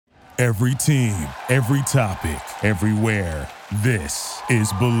Every team, every topic, everywhere. This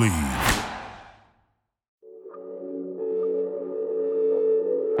is Believe.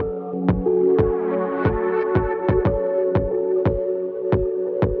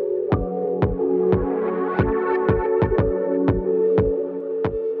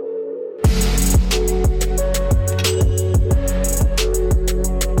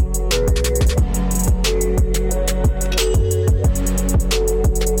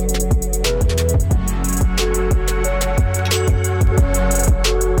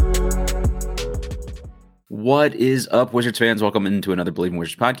 What is up, Wizards fans? Welcome into another Believe in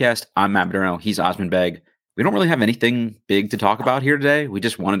Wizards podcast. I'm Matt Maduro. He's Osman Baig. We don't really have anything big to talk about here today. We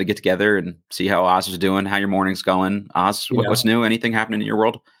just wanted to get together and see how Oz was doing, how your morning's going. Oz, what's new? Anything happening in your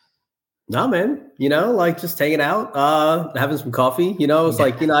world? No, man. Just hanging out, having some coffee.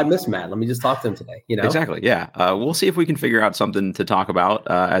 I miss Matt. Let me just talk to him today. Exactly. Yeah. We'll see if we can figure out something to talk about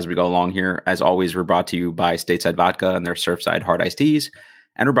as we go along here. As always, we're brought to you by Stateside Vodka and their Surfside Hard Iced Teas.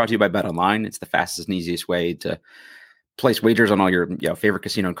 And we're brought to you by BetOnline. It's the fastest and easiest way to place wagers on all your favorite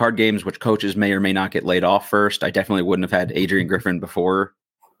casino and card games, which coaches may or may not get laid off first. I definitely wouldn't have had Adrian Griffin before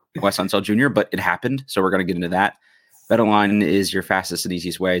Wes Unseld Jr., but it happened. So we're going to get into that. BetOnline is your fastest and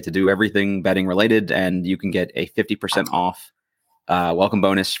easiest way to do everything betting related, and you can get a 50% off welcome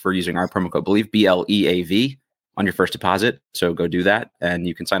bonus for using our promo code BELIEVE, BLEAV, on your first deposit. So go do that, and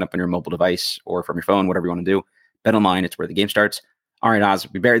you can sign up on your mobile device or from your phone, whatever you want to do. BetOnline, it's where the game starts. All right, Oz,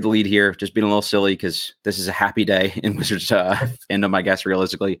 we buried the lead here. Just being a little silly because this is a happy day in Wizards fandom, I guess,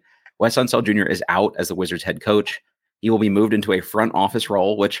 realistically. Wes Unseld Jr. is out as the Wizards head coach. He will be moved into a front office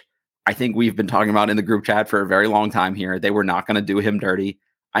role, which I think we've been talking about in the group chat for a very long time here. They were not going to do him dirty.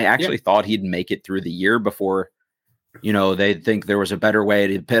 I actually thought he'd make it through the year before, they think there was a better way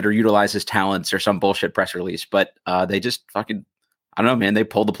to better utilize his talents or some bullshit press release. But they just fucking, I don't know, man, they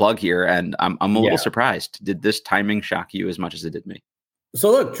pulled the plug here, and I'm a little surprised. Did this timing shock you as much as it did me? So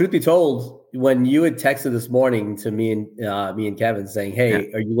look, truth be told, when you had texted this morning to me and Kevin saying,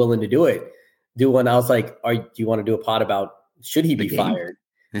 "Hey, are you willing to do it?" Do one. I was like, do you want to do a pod about should he be fired?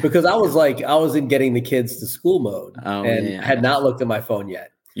 Because I was in getting the kids to school mode had not looked at my phone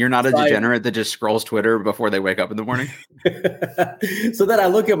yet. You're not a degenerate that just scrolls Twitter before they wake up in the morning? So then I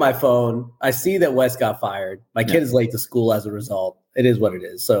look at my phone. I see that Wes got fired. My kid is late to school as a result. It is what it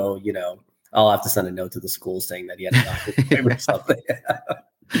is. So, I'll have to send a note to the school saying that he had a doctor's appointment or something.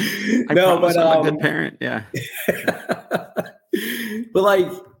 I'm a good parent. Yeah.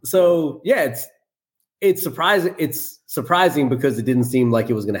 But it's surprising. It's surprising because it didn't seem like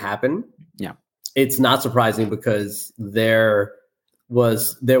it was going to happen. Yeah. It's not surprising because there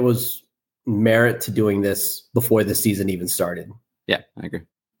was merit to doing this before the season even started. Yeah, I agree.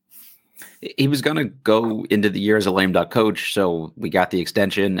 He was going to go into the year as a lame duck coach, so we got the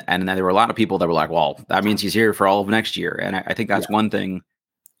extension, and then there were a lot of people that were like, well, that means he's here for all of next year. And I think that's one thing,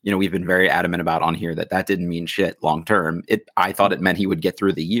 we've been very adamant about on here, that didn't mean shit long term. I thought it meant he would get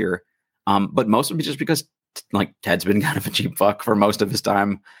through the year, but most of it just because Ted's been kind of a cheap fuck for most of his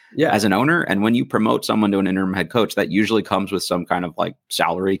time as an owner. And when you promote someone to an interim head coach, that usually comes with some kind of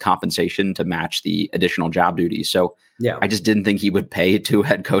salary compensation to match the additional job duties. So I just didn't think he would pay two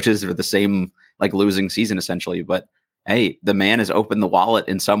head coaches for the same losing season essentially. But hey, the man has opened the wallet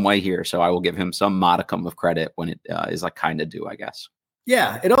in some way here. So I will give him some modicum of credit when it is kind of due, I guess.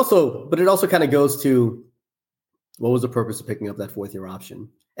 Yeah. It also kind of goes to what was the purpose of picking up that fourth year option?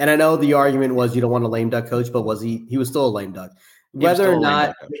 And I know the argument was you don't want a lame duck coach, but he was still a lame duck. Whether or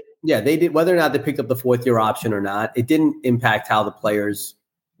not they picked up the fourth year option or not, it didn't impact how the players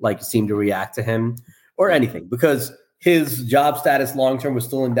seemed to react to him or anything, because his job status long term was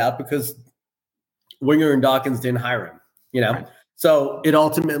still in doubt because Winger and Dawkins didn't hire him. Right. So it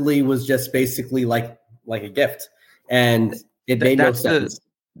ultimately was just basically like a gift, and it made no sense.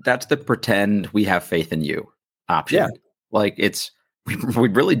 That's the pretend we have faith in you option. Yeah. We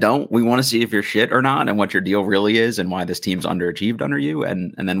really don't. We want to see if you're shit or not and what your deal really is and why this team's underachieved under you.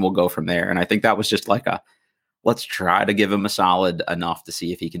 And then we'll go from there. And I think that was just let's try to give him a solid enough to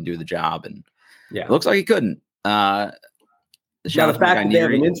see if he can do the job. And it looks like he couldn't. The fact that they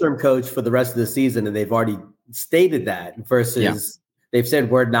have an interim coach for the rest of the season and they've already stated that versus they've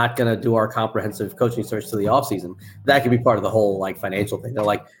said we're not going to do our comprehensive coaching search to the offseason. That could be part of the whole financial thing. They're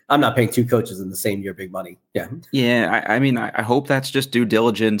like, I'm not paying two coaches in the same year, big money. Yeah. Yeah. I hope that's just due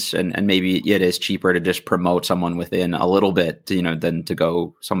diligence and maybe it is cheaper to just promote someone within a little bit, than to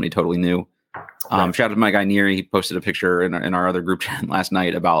go somebody totally new. Shout out to my guy Neary. He posted a picture in our other group chat last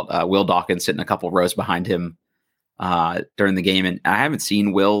night about Will Dawkins sitting a couple rows behind him during the game. And I haven't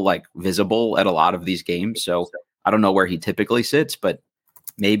seen Will visible at a lot of these games. So I don't know where he typically sits, but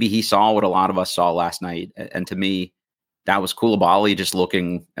maybe he saw what a lot of us saw last night. And to me, that was Coulibaly just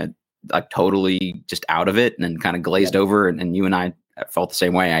looking at, like totally just out of it and then kind of glazed over. And you and I felt the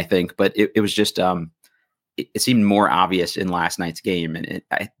same way, I think. But it was just it seemed more obvious in last night's game. And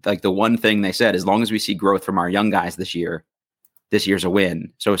like the one thing they said, as long as we see growth from our young guys this year's a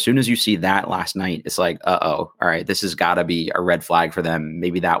win. So as soon as you see that last night, it's like, all right, this has got to be a red flag for them.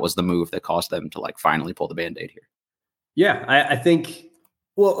 Maybe that was the move that caused them to like finally pull the Band-Aid here. Yeah, I think,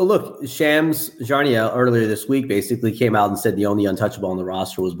 well, look, Shams Charania earlier this week basically came out and said the only untouchable on the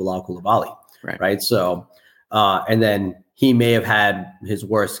roster was Bilal Coulibaly. Right. So, and then he may have had his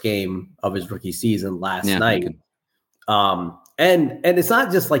worst game of his rookie season last night. And it's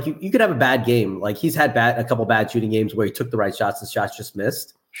not just like you could have a bad game. Like he's had a couple bad shooting games where he took the right shots, the shots just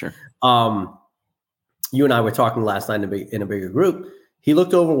missed. Sure. You and I were talking last night in a bigger group. He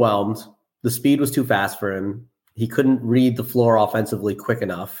looked overwhelmed. The speed was too fast for him. He couldn't read the floor offensively quick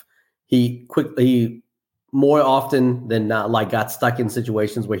enough. He more often than not, like got stuck in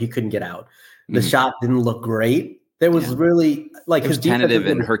situations where he couldn't get out. The shot didn't look great. There was really like his tentative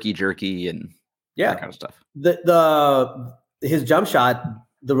and herky jerky and that kind of stuff. His jump shot,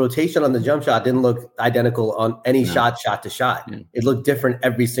 the rotation on the jump shot didn't look identical on any shot to shot. Yeah. It looked different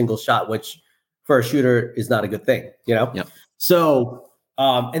every single shot, which for a shooter is not a good thing, you know? Yep. So,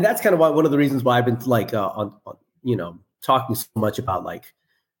 and that's kind of one of the reasons why I've been like, talking so much about like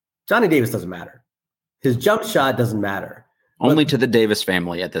Johnny Davis doesn't matter. His jump shot doesn't matter. Only to the Davis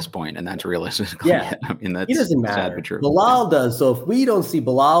family at this point, and that's realistic. Yeah, I mean, that's he doesn't matter. Bilal does. So if we don't see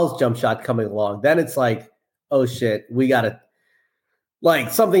Bilal's jump shot coming along, then it's like, oh shit, we gotta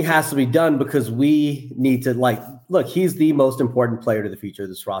like something has to be done because we need to like look. He's the most important player to the future of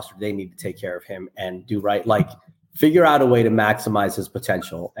this roster. They need to take care of him and do right. Like figure out a way to maximize his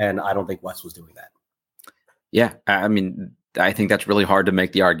potential. And I don't think Wes was doing that. Yeah, I mean, I think that's really hard to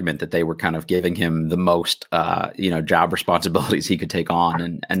make the argument that they were kind of giving him the most, job responsibilities he could take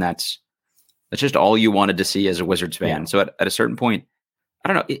on. And that's just all you wanted to see as a Wizards fan. Yeah. So at a certain point,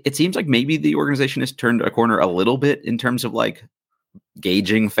 I don't know, it seems like maybe the organization has turned a corner a little bit in terms of like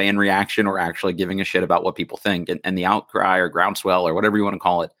gauging fan reaction or actually giving a shit about what people think. And the outcry or groundswell or whatever you want to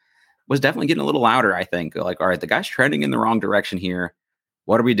call it was definitely getting a little louder, I think. Like, all right, the guy's trending in the wrong direction here.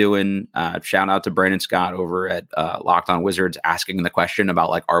 What are we doing? Shout out to Brandon Scott over at Locked On Wizards asking the question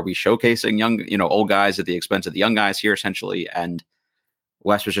about like, are we showcasing old guys at the expense of the young guys here essentially? And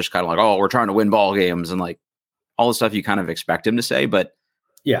Wes was just kind of like, oh, we're trying to win ball games and like all the stuff you kind of expect him to say. But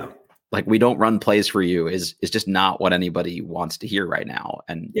yeah, like we don't run plays for you is just not what anybody wants to hear right now.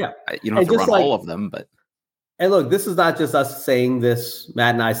 And yeah, you don't have to run all of them, but. And look, this is not just us saying this,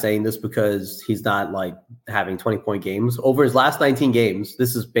 Matt and I saying this because he's not like having 20-point games. Over his last 19 games,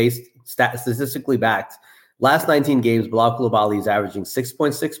 this is based statistically backed. Last 19 games, Bilal Coulibaly is averaging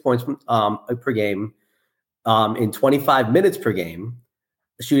 6.6 points per game in 25 minutes per game,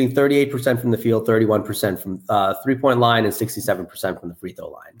 shooting 38% from the field, 31% from 3-point line, and 67% from the free throw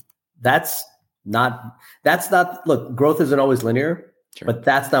line. That's not look, growth isn't always linear. Sure. But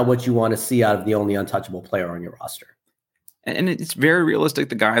that's not what you want to see out of the only untouchable player on your roster. And it's very realistic.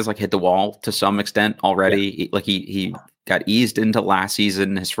 The guys like hit the wall to some extent already. Yeah. He got eased into last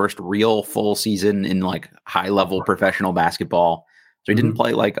season, his first real full season in like high level professional basketball. So he didn't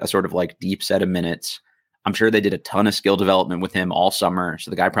play like a sort of like deep set of minutes. I'm sure they did a ton of skill development with him all summer.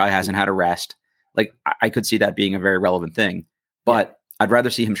 So the guy probably hasn't had a rest. Like I could see that being a very relevant thing, but I'd rather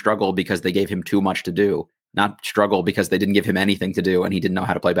see him struggle because they gave him too much to do. Not struggle because they didn't give him anything to do and he didn't know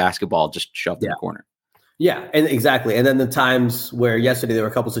how to play basketball, just shoved in the corner. Yeah, and exactly. And then the times where yesterday there were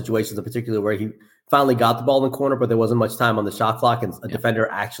a couple situations in particular where he finally got the ball in the corner, but there wasn't much time on the shot clock and a defender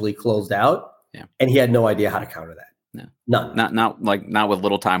actually closed out. Yeah. And he had no idea how to counter that. No. None. Not with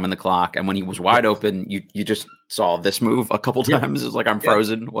little time on the clock. And when he was wide open, you just saw this move a couple times. It's like, I'm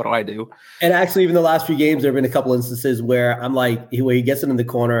frozen. What do I do? And actually, even the last few games, there have been a couple instances where I'm like, where he gets it in the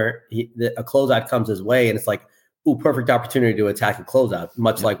corner, a closeout comes his way, and it's like, ooh, perfect opportunity to attack a closeout,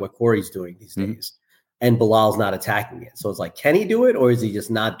 much like what Corey's doing these days. And Bilal's not attacking it. So it's like, can he do it, or is he just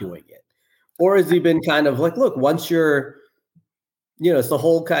not doing it? Or has he been kind of like, look, once you're, it's the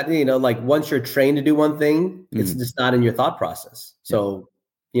whole kind, like once you're trained to do one thing, it's just not in your thought process. So,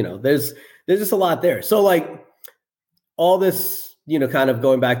 there's just a lot there. So like all this, kind of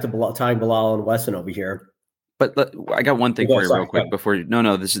going back to tying Bilal and Wesson over here. But I got one thing for you real quick before you.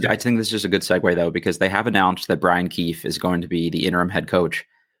 No, this is. I think this is a good segue though, because they have announced that Brian Keefe is going to be the interim head coach,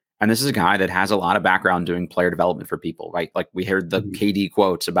 and this is a guy that has a lot of background doing player development for people, right? Like we heard the KD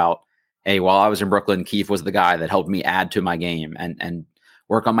quotes about, "Hey, while I was in Brooklyn, Keefe was the guy that helped me add to my game and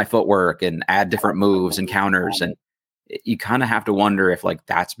work on my footwork and add different moves and counters." And you kind of have to wonder if like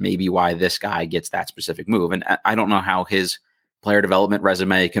that's maybe why this guy gets that specific move. And I don't know how his player development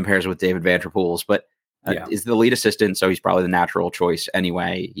resume compares with David Vanterpool's, but is the lead assistant, so he's probably the natural choice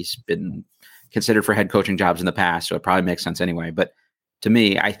anyway. He's been considered for head coaching jobs in the past, so it probably makes sense anyway. But to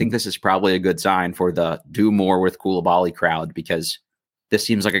me, I think this is probably a good sign for the do more with Coulibaly crowd, because this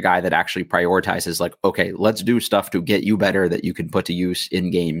seems like a guy that actually prioritizes like, okay, let's do stuff to get you better that you can put to use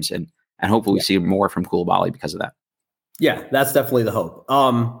in games. And hopefully we see more from Coulibaly because of that. Yeah, that's definitely the hope.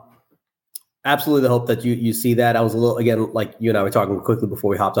 Absolutely the hope that you see that. I was a little, again, like you and I were talking quickly before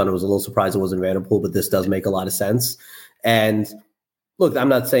we hopped on, I was a little surprised it wasn't Vanderpool, but this does make a lot of sense. And look, I'm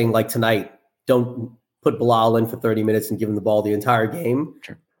not saying like tonight, don't put Bilal in for 30 minutes and give him the ball the entire game,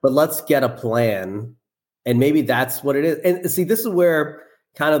 sure, but let's get a plan. And maybe that's what it is. And see, this is where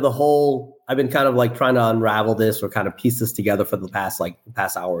kind of the whole, I've been kind of like trying to unravel this or kind of piece this together for the past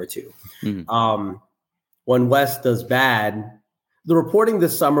hour or two. Mm-hmm. When Wes does bad, the reporting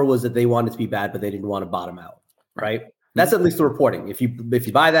this summer was that they wanted to be bad, but they didn't want to bottom out. Right. That's at least the reporting. If you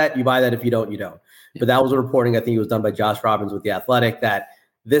buy that, you buy that. If you don't, you don't. Yeah. But that was a reporting. I think it was done by Josh Robbins with The Athletic, that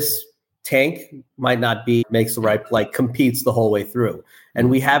this tank might not be makes the right, like competes the whole way through. And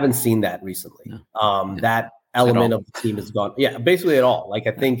we haven't seen that recently. No. That element of the team is gone. Yeah, basically at all. Like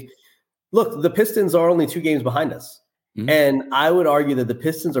I think, look, the Pistons are only 2 games behind us. Mm-hmm. And I would argue that the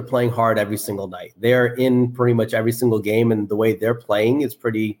Pistons are playing hard every single night. They're in pretty much every single game, and the way they're playing is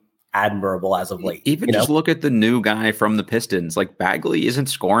pretty admirable as of late. Even just look at the new guy from the Pistons. Like Bagley isn't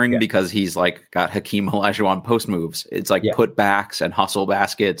scoring because he's like got Hakeem Olajuwon post moves. It's like put backs and hustle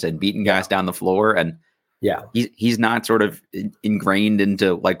baskets and beating guys down the floor. And he's not sort of ingrained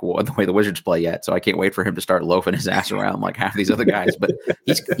into like the way the Wizards play yet. So I can't wait for him to start loafing his ass around like half these other guys. But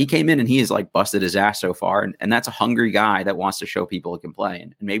he came in and he has like busted his ass so far. And that's a hungry guy that wants to show people he can play.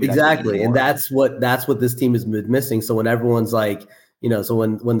 And maybe exactly. And that's what this team is missing. So when everyone's like, so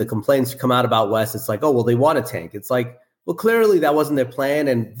when the complaints come out about Wes, it's like, oh, well, they want a tank. It's like, well, clearly that wasn't their plan.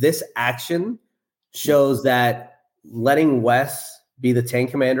 And this action shows that letting Wes be the tank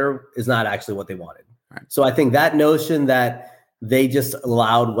commander is not actually what they wanted. Right. So I think that notion that they just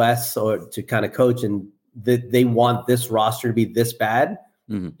allowed Wes to kind of coach and that they want this roster to be this bad,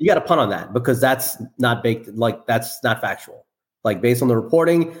 you got to punt on that, because that's not baked. Like that's not factual. Like based on the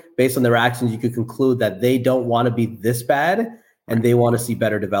reporting, based on their actions, you could conclude that they don't want to be this bad. And they want to see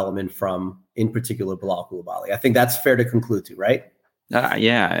better development from, in particular, Bilal Coulibaly. I think that's fair to conclude to, right?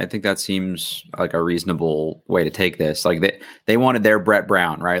 Yeah, I think that seems like a reasonable way to take this. Like they wanted their Brett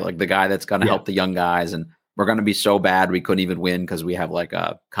Brown, right? Like the guy that's going to help the young guys. And we're going to be so bad we couldn't even win because we have like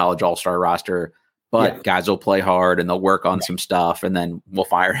a college all-star roster. But guys will play hard and they'll work on some stuff, and then we'll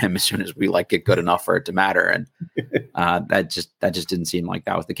fire him as soon as we like get good enough for it to matter. And that just didn't seem like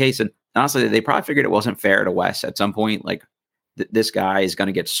that was the case. And honestly, they probably figured it wasn't fair to Wes at some point. Like, this guy is going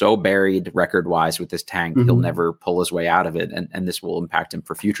to get so buried record-wise with this tank, he'll never pull his way out of it, and this will impact him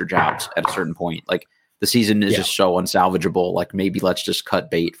for future jobs at a certain point. Like the season is just so unsalvageable. Like maybe let's just cut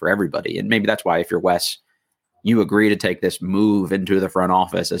bait for everybody, and maybe that's why if you're Wes, you agree to take this move into the front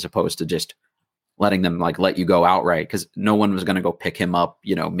office as opposed to just letting them like let you go outright, because no one was going to go pick him up,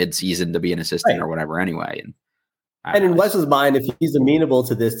 mid-season to be an assistant or whatever anyway. And in Wes's mind, if he's amenable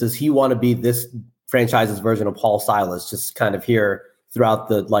to this, does he want to be this franchise's version of Paul Silas, just kind of here throughout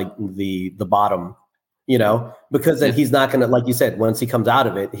the bottom, because then he's not going to, like you said, once he comes out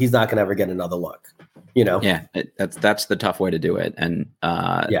of it, he's not going to ever get another look, Yeah, that's the tough way to do it. And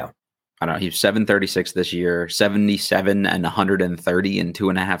I don't know, he's 736 this year, 77 and 130 in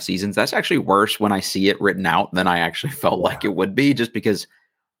 2.5 seasons. That's actually worse when I see it written out than I actually felt like it would be, just because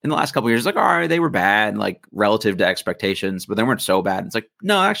in the last couple of years, like, all right, they were bad, like relative to expectations, but they weren't so bad. It's like,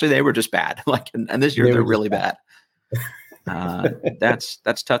 no, actually, they were just bad. Like, and this year they're really bad. That's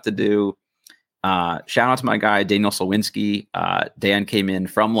tough to do. Shout out to my guy Daniel Slawinski. Dan came in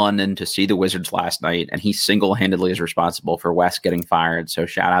from London to see the Wizards last night, and he single-handedly is responsible for Wes getting fired. So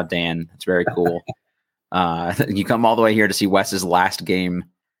shout out Dan. It's very cool. You come all the way here to see Wes's last game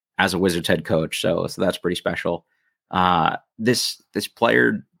as a Wizards head coach. So that's pretty special. This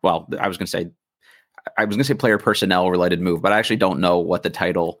player. Well, I was going to say player personnel related move, but I actually don't know what the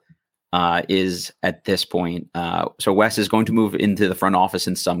title is at this point. So Wes is going to move into the front office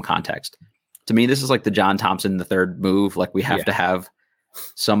in some context. To me, this is like the John Thompson III move. Like we have to have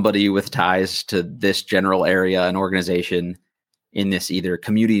somebody with ties to this general area and organization in this either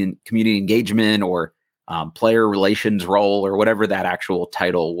community engagement or player relations role or whatever that actual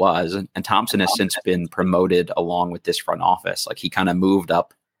title was. And Thompson has since been promoted along with this front office. Like he kind of moved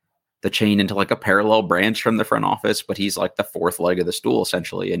up the chain into like a parallel branch from the front office, but he's like the fourth leg of the stool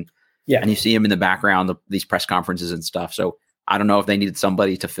essentially. And Yeah. And you see him in the background, these press conferences and stuff. So I don't know if they needed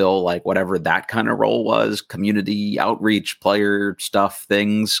somebody to fill like whatever that kind of role was, community outreach, player stuff,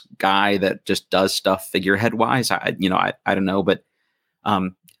 things guy that just does stuff figurehead wise. I don't know, but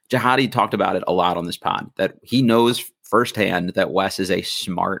Jihadi talked about it a lot on this pod, that he knows firsthand that Wes is a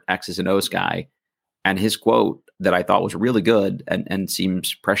smart X's and O's guy. And his quote that I thought was really good and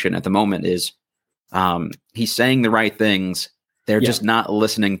seems prescient at the moment is he's saying the right things. They're just not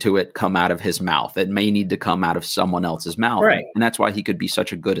listening to it come out of his mouth. It may need to come out of someone else's mouth. Right. And that's why he could be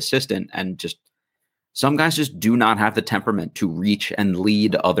such a good assistant. And just some guys just do not have the temperament to reach and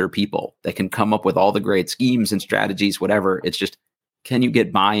lead other people. They can come up with all the great schemes and strategies, whatever. It's just, can you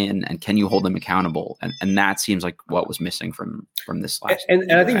get buy-in and can you hold them accountable? And that seems like what was missing from this last.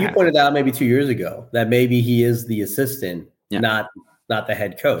 And I think you pointed out maybe 2 years ago that maybe he is the assistant, not the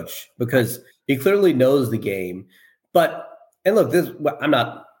head coach, because he clearly knows the game. But and look, I'm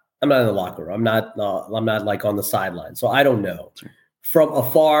not in the locker room. I'm not like on the sideline, so I don't know. Sure. From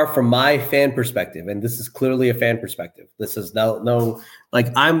afar, from my fan perspective, and this is clearly a fan perspective. This is no like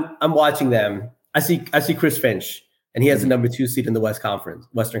I'm watching them. I see Chris Finch. And he has the number 2 seed in the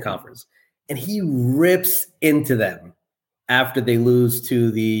Western Conference. And he rips into them after they lose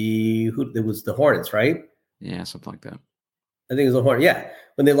to it was the Hornets, right? Yeah, something like that. I think it was the Hornets. Yeah,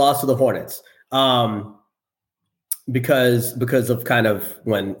 when they lost to the Hornets. Because of kind of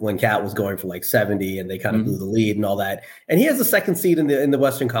when Cat was going for like 70 and they kind of blew the lead and all that. And he has the 2nd seed in the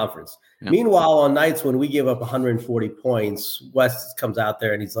Western Conference. Yep. Meanwhile, on nights when we give up 140 points, West comes out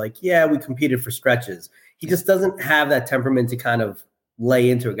there and he's like, yeah, we competed for stretches. He just doesn't have that temperament to kind of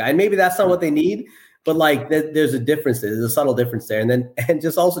lay into a guy. And maybe that's not what they need, but like there's a difference. There's a subtle difference there. And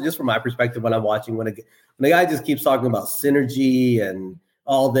just from my perspective, when I'm watching, when the guy just keeps talking about synergy and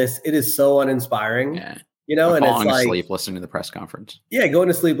all this, it is so uninspiring. Yeah. And falling it's like asleep listening to the press conference. Yeah, going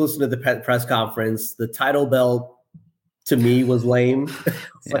to sleep listening to the press conference. The title belt to me was lame.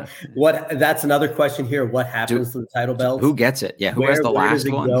 That's another question here. What happens to the title belt? Who gets it? Yeah, who has the last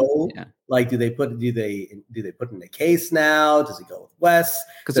one? Yeah. Like, do they put in a case now? Does it go with Wes?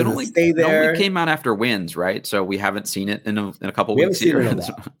 Because it only came out after wins, right? So we haven't seen it in a couple weeks here.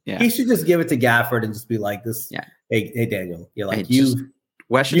 He should just give it to Gafford and just be like this. Yeah. Hey Daniel, you're like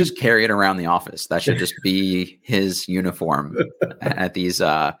Wes should just carry it around the office. That should just be his uniform at these,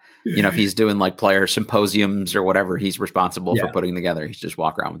 if he's doing like player symposiums or whatever he's responsible for putting together, he's just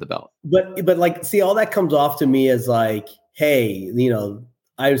walk around with the belt. But like, see, all that comes off to me as like, hey,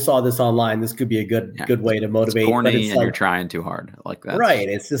 I saw this online. This could be a good way to motivate. It's corny, but it's and like, you're trying too hard. Like that, right?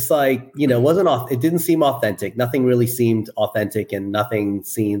 It's just like it didn't seem authentic. Nothing really seemed authentic, and nothing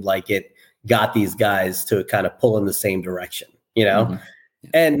seemed like it got these guys to kind of pull in the same direction. Mm-hmm.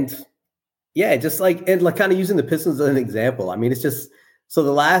 And just like kind of using the Pistons as an example. I mean, it's just so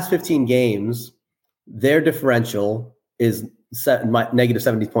the last 15 games, their differential is negative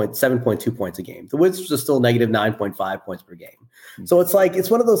 7.2 points a game. The Wizards are still negative 9.5 points per game. Mm-hmm. So it's like,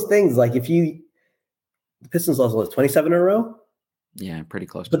 it's one of those things, like the Pistons also lost 27 in a row. Yeah, pretty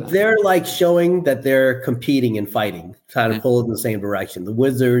close to that. But they're like showing that they're competing and fighting, trying to pull in the same direction. The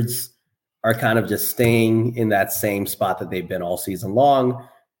Wizards are kind of just staying in that same spot that they've been all season long.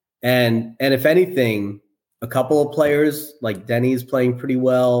 And if anything, a couple of players like Denny's playing pretty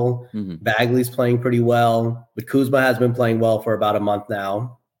well. Mm-hmm. Bagley's playing pretty well. But Kuzma has been playing well for about a month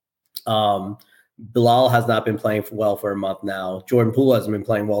now. Bilal has not been playing well for a month now. Jordan Poole hasn't been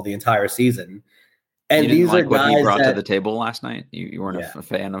playing well the entire season. And you didn't these like are what guys he brought to the table last night. You weren't a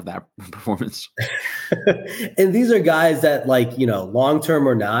fan of that performance. And these are guys that, like, long-term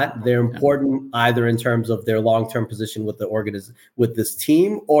or not, they're important either in terms of their long-term position with the with this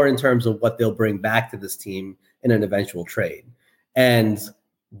team, or in terms of what they'll bring back to this team in an eventual trade. And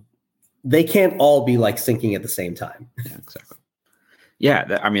they can't all be like sinking at the same time. Yeah, exactly.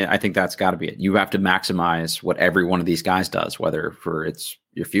 Yeah, I mean, I think that's got to be it. You have to maximize what every one of these guys does, whether for it's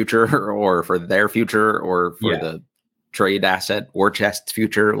your future or for their future or for the trade asset or chest's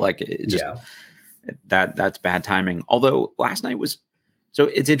future. Like, it just that's bad timing. Although last night was so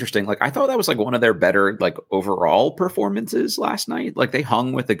it's interesting. Like, I thought that was like one of their better like overall performances last night. Like, they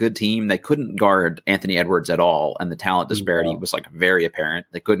hung with a good team. They couldn't guard Anthony Edwards at all, and the talent disparity was like very apparent.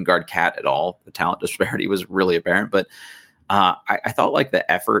 They couldn't guard Cat at all. The talent disparity was really apparent, but. I thought like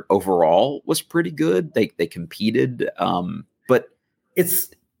the effort overall was pretty good. They competed, but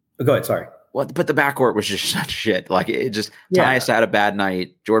go ahead. Sorry. Well, but the backcourt was just such shit. Like, it just Tyus had a bad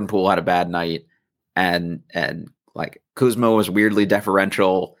night. Jordan Poole had a bad night, and like Kuzma was weirdly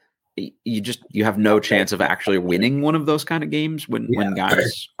deferential. You have no chance of actually winning one of those kind of games when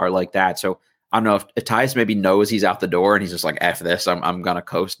guys are like that. So I don't know if Tyus maybe knows he's out the door and he's just like, F this, I'm going to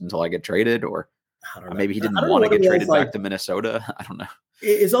coast until I get traded, or maybe he didn't want to get traded back to Minnesota. I don't know.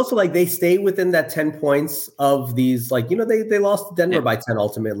 It's also like they stay within that 10 points of these, like, they lost to Denver by 10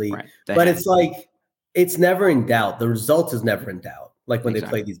 ultimately, right. But it's like, it's never in doubt. The result is never in doubt. Like when they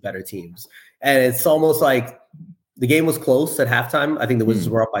play these better teams. And it's almost like the game was close at halftime. I think the Wizards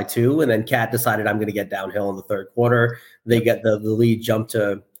were up by 2, and then Cat decided I'm going to get downhill in the third quarter. They get the lead jumped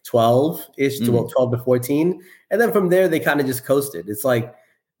to 12-ish, to 12 to 14. And then from there, they kind of just coasted. It's like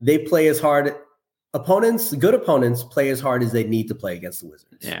they play as hard. Good opponents play as hard as they need to play against the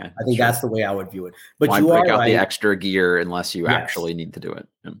Wizards. Yeah, I think that's the way I would view it. But why break out the extra gear unless you actually need to do it?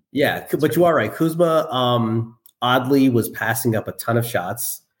 Yeah, but you are right. Kuzma oddly was passing up a ton of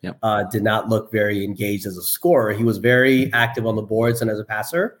shots. Yep. Did not look very engaged as a scorer. He was very active on the boards and as a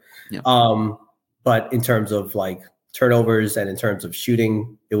passer. Yep. But in terms of like turnovers and in terms of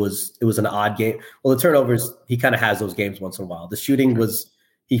shooting, it was an odd game. Well, the turnovers, he kind of has those games once in a while. The shooting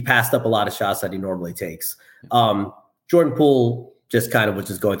he passed up a lot of shots that he normally takes. Jordan Poole just kind of was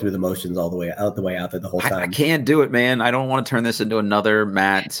just going through the motions all the way out there the whole time. I can't do it, man. I don't want to turn this into another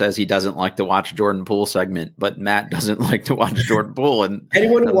Matt says he doesn't like to watch Jordan Poole segment, but Matt doesn't like to watch Jordan Poole. And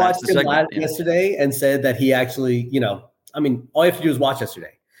anyone who watched him yesterday and said that he actually, all you have to do is watch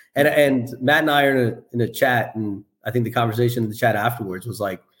yesterday. And Matt and I are in a chat, and I think the conversation in the chat afterwards was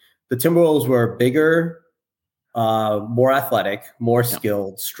like, the Timberwolves were bigger, more athletic, more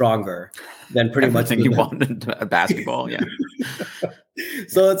skilled, stronger than pretty much everything you wanted in basketball. Yeah.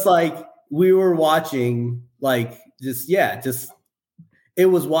 So it's like we were watching it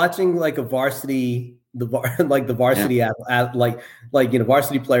was watching like a varsity, varsity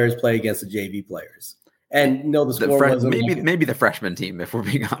varsity players play against the JV players. And the score wasn't maybe the freshman team, if we're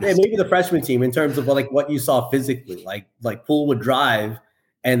being honest. Yeah, maybe the freshman team in terms of like what you saw physically, like Poole would drive.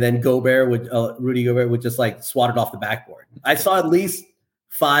 And then Rudy Gobert would just like swat it off the backboard. I saw at least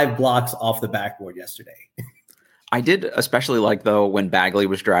 5 blocks off the backboard yesterday. I did especially like, though, when Bagley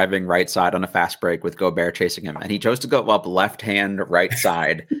was driving right side on a fast break with Gobert chasing him. And he chose to go up left hand, right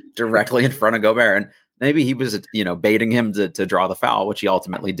side directly in front of Gobert. And maybe he was, baiting him to draw the foul, which he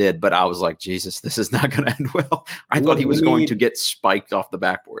ultimately did. But I was like, Jesus, this is not going to end well. I thought he was going to get spiked off the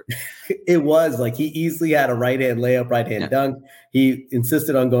backboard. It was like he easily had a right-hand layup, right-hand dunk. He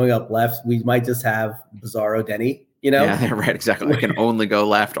insisted on going up left. We might just have Bizarro Denny, Yeah, right, exactly. I can only go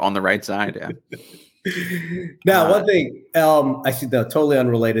left on the right side, yeah. Now, one thing, totally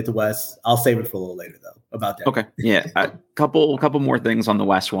unrelated to Wes. I'll save it for a little later, though, about that. Okay, yeah. A couple more things on the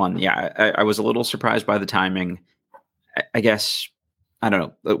West one. Yeah, I was a little surprised by the timing. I guess, I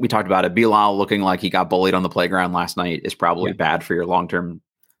don't know. We talked about it. Bilal looking like he got bullied on the playground last night is probably bad for your long-term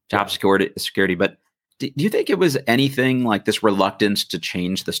job security. But do you think it was anything like this reluctance to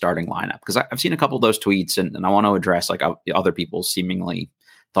change the starting lineup? Because I've seen a couple of those tweets, and I want to address like other people's seemingly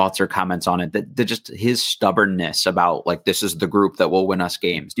thoughts or comments on it, that just his stubbornness about like, this is the group that will win us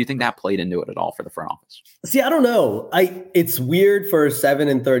games. Do you think that played into it at all for the front office? See, I don't know. It's weird for a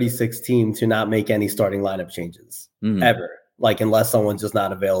 7-36 team to not make any starting lineup changes ever, like unless someone's just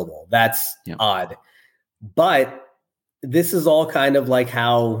not available. That's odd. But this is all kind of like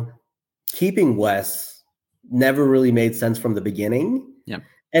how keeping Wes never really made sense from the beginning. Yeah.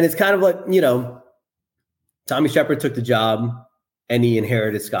 And it's kind of like, Tommy Shepard took the job and he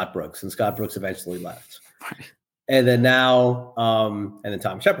inherited Scott Brooks, and Scott Brooks eventually left. Right. And then now, and then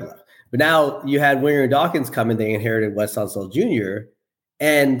Tommy Shepard left. But now you had Winger and Dawkins come and they inherited Wes Unseld Jr.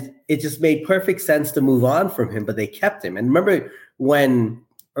 And it just made perfect sense to move on from him, but they kept him. And remember when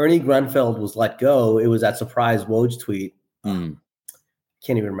Ernie Grunfeld was let go, it was that surprise Woj tweet. Can't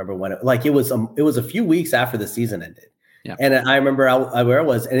even remember when it was a few weeks after the season ended. Yeah. And I remember where it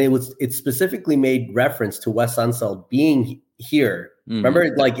was, and it specifically made reference to Wes Unseld being here.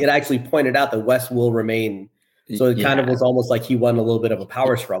 Remember, like it actually pointed out that Wes will remain. So it kind of was almost like he won a little bit of a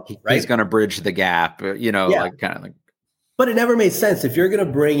power struggle, right? He's going to bridge the gap, like kind of like. But it never made sense. If you're going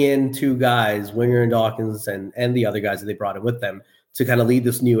to bring in 2 guys, Winger and Dawkins, and the other guys that they brought in with them to kind of lead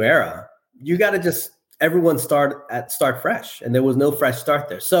this new era, you got to just everyone start fresh, and there was no fresh start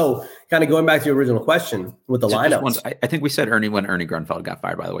there. So kind of going back to your original question with the lineups. I think we said Ernie when Ernie Grunfeld got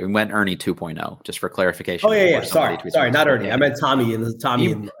fired, by the way. We went Ernie 2.0, just for clarification. Oh, yeah. Sorry, not Ernie. I meant Tommy and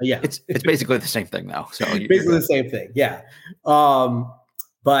Tommy. It's basically the same thing, though. So basically the same thing, yeah.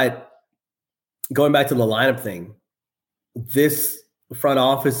 But going back to the lineup thing, this front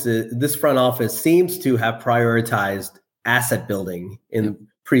office seems to have prioritized asset building in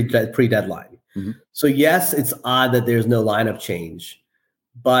pre-deadline. Mm-hmm. So yes, it's odd that there's no lineup change,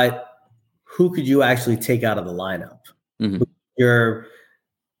 but who could you actually take out of the lineup? Mm-hmm. Your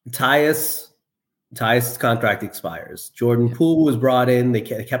Tyus Ty's contract expires. Jordan Poole was brought in. They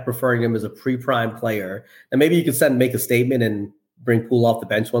kept referring to him as a pre-prime player. And maybe you could make a statement and bring Poole off the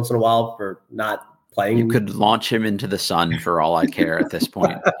bench once in a while for not playing. You could launch him into the sun for all I care at this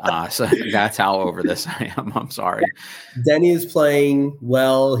point. So that's how over this I am. I'm sorry. Denny is playing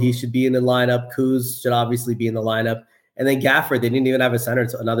well. He should be in the lineup. Kuz should obviously be in the lineup. And then Gafford, they didn't even have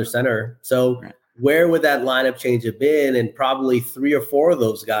another center. So where would that lineup change have been? And probably 3 or 4 of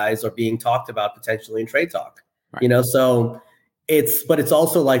those guys are being talked about potentially in trade talk. Right. So it's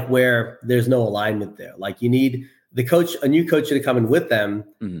also like where there's no alignment there. Like you need a new coach should have come in with them.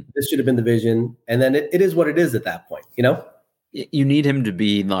 Mm-hmm. This should have been the vision. And then it is what it is at that point, You need him to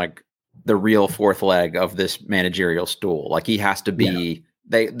be like the real fourth leg of this managerial stool. Like he has to be,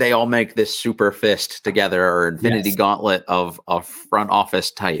 they all make this super fist together or infinity gauntlet of front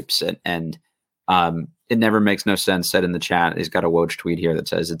office types. And it never makes no sense. Said in the chat, he's got a Woj tweet here that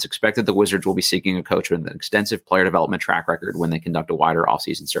says it's expected the Wizards will be seeking a coach with an extensive player development track record when they conduct a wider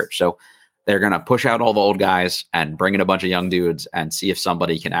offseason search. So they're going to push out all the old guys and bring in a bunch of young dudes and see if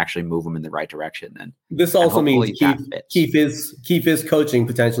somebody can actually move them in the right direction. And this also means Keefe is coaching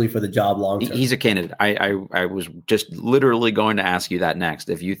potentially for the job long term. He's a candidate. I was just literally going to ask you that next.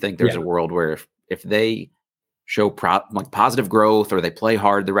 If you think there's a world where if they show positive growth or they play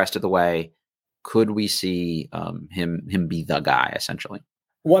hard the rest of the way, could we see him be the guy essentially?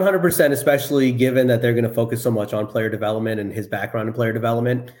 100%, especially given that they're going to focus so much on player development and his background in player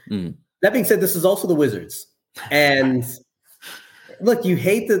development. That being said, this is also the Wizards. And look, you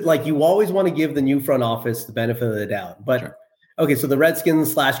hate that, you always want to give the new front office the benefit of the doubt. But okay, so the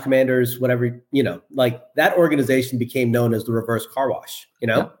Redskins / Commanders, whatever, that organization became known as the reverse car wash,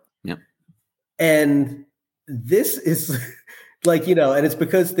 Yeah. And this is and it's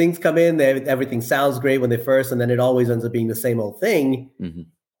because things come in, everything sounds great when they first, and then it always ends up being the same old thing. Mm-hmm.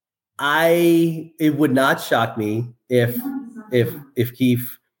 It would not shock me if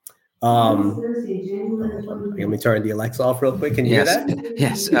Keefe, let me turn the Alexa off real quick. Can you hear that?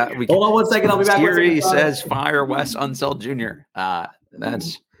 Yes. Hold on one second. I'll be back. Siri says fire Wes Unseld Jr.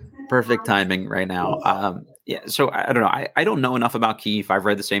 That's perfect timing right now. So I don't know. I don't know enough about Keefe. I've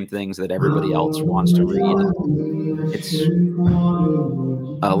read the same things that everybody else wants to read. It's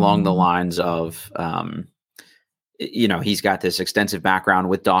along the lines of, he's got this extensive background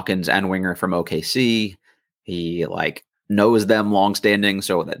with Dawkins and Winger from OKC. He knows them longstanding,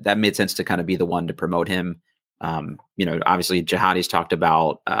 so that made sense to kind of be the one to promote him. Obviously Jihadi's talked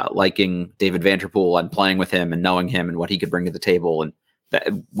about liking David Vanderpool and playing with him and knowing him and what he could bring to the table, and that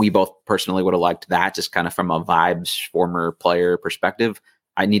we both personally would have liked that, just kind of from a vibes former player perspective.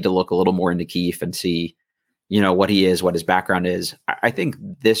 I need to look a little more into Keefe and see, what he is, what his background is. I think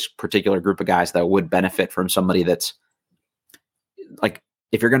this particular group of guys though would benefit from somebody that's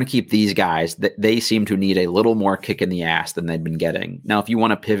if you're going to keep these guys, they seem to need a little more kick in the ass than they've been getting. Now, if you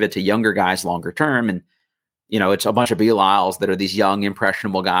want to pivot to younger guys longer term, and it's a bunch of Bilals that are these young,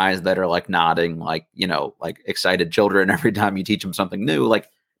 impressionable guys that are nodding, excited children every time you teach them something new,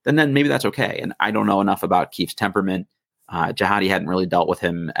 then maybe that's okay. And I don't know enough about Keefe's temperament. Jihadi hadn't really dealt with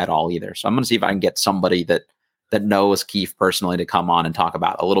him at all either. So I'm going to see if I can get somebody that knows Keefe personally to come on and talk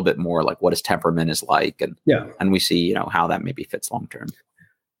about a little bit more what his temperament is like. And we see, how that maybe fits long term.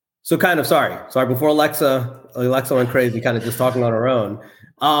 So sorry, before Alexa went crazy, kind of just talking on her own.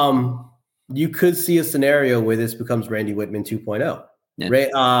 You could see a scenario where this becomes Randy Whitman 2.0.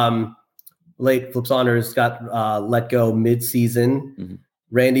 Yeah. Late Flip Saunders got let go mid-season. Mm-hmm.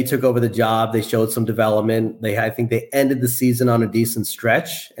 Randy took over the job. They showed some development. I think they ended the season on a decent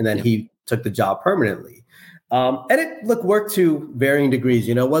stretch, and then he took the job permanently. And it worked to varying degrees.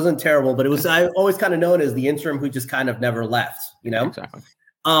 It wasn't terrible, but it was always kind of known as the interim who just kind of never left. Exactly.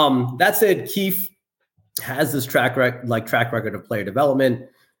 That said, Keefe has this track record of player development,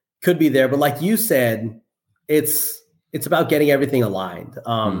 could be there, but like you said, it's about getting everything aligned.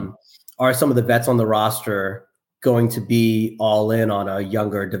 Are some of the vets on the roster going to be all in on a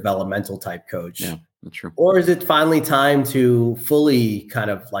younger developmental type coach? Yeah, that's true. Or is it finally time to fully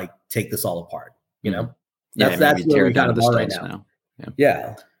kind of take this all apart? That's where we kind of are right now.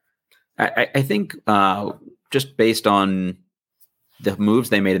 Yeah. I think just based on the moves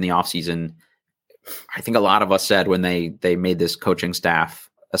they made in the offseason, I think a lot of us said when they made this coaching staff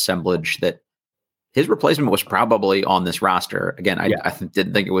assemblage that his replacement was probably on this roster. Again, I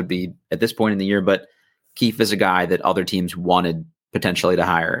didn't think it would be at this point in the year, but Keefe is a guy that other teams wanted potentially to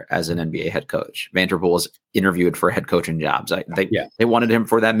hire as an NBA head coach. Vanderpool was interviewed for head coaching jobs. They wanted him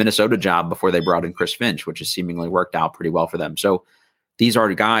for that Minnesota job before they brought in Chris Finch, which has seemingly worked out pretty well for them. So these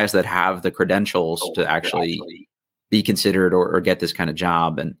are guys that have the credentials to actually be considered or get this kind of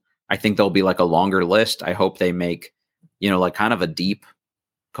job. And I think there'll be like a longer list. I hope they make, like kind of a deep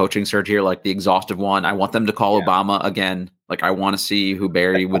coaching search here, like the exhaustive one. I want them to call Obama again. Like, I want to see who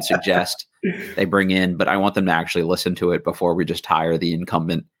Barry would suggest they bring in, but I want them to actually listen to it before we just hire the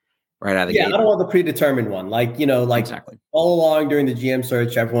incumbent right out of the gate. I don't want the predetermined one. Like, Exactly. All along during the GM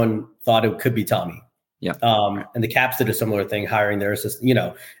search, everyone thought it could be Tommy. Yeah. And the Caps did a similar thing, hiring their assistant,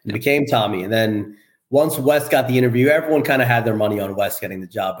 it became Tommy. And then once Wes got the interview, everyone kind of had their money on Wes getting the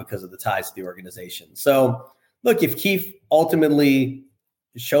job because of the ties to the organization. So look, if Keefe ultimately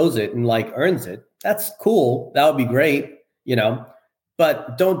shows it and like earns it, that's cool. That would be great,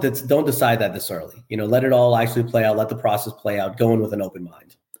 but don't decide that this early, let it all actually play out. Let the process play out, go in with an open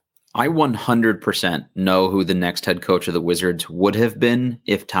mind. I 100% know who the next head coach of the Wizards would have been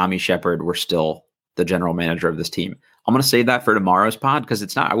if Tommy Shepard were still the general manager of this team. I'm going to save that for tomorrow's pod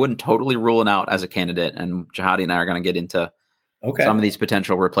because I wouldn't totally rule it out as a candidate. And Jihadi and I are going to get into some of these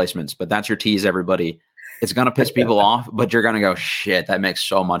potential replacements, but that's your tease, everybody. It's going to piss people off, but you're going to go, shit, that makes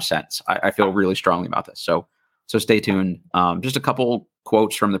so much sense. I feel really strongly about this. So stay tuned. Just a couple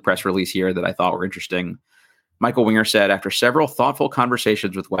quotes from the press release here that I thought were interesting. Michael Winger said, after several thoughtful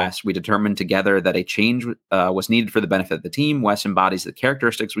conversations with Wes, we determined together that a change was needed for the benefit of the team. Wes embodies the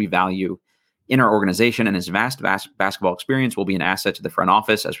characteristics we value in our organization, and his vast basketball experience will be an asset to the front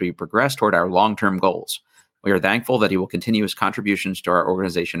office as we progress toward our long-term goals. We are thankful that he will continue his contributions to our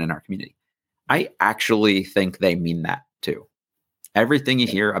organization and our community. I actually think they mean that too. Everything you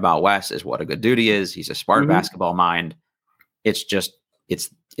hear about Wes is what a good dude he is. He's a smart basketball mind. It's just, it's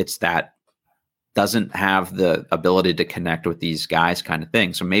that doesn't have the ability to connect with these guys kind of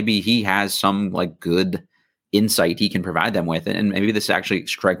thing. So maybe he has some like good insight he can provide them with. And maybe this actually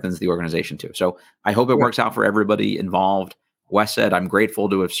strengthens the organization too. So I hope it works out for everybody involved. Wes said, I'm grateful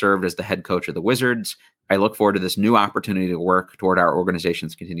to have served as the head coach of the Wizards. I look forward to this new opportunity to work toward our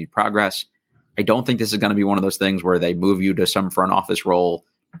organization's continued progress. I don't think this is going to be one of those things where they move you to some front office role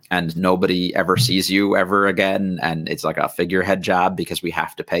and nobody ever sees you ever again. And it's like a figurehead job because we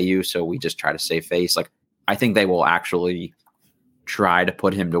have to pay you. So we just try to save face. Like, I think they will actually try to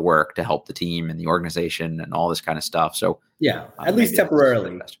put him to work to help the team and the organization and all this kind of stuff. So at least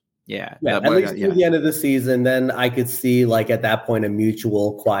temporarily. At least through the end of the season, then I could see like at that point a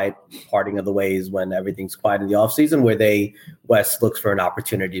mutual quiet parting of the ways when everything's quiet in the offseason where Wes looks for an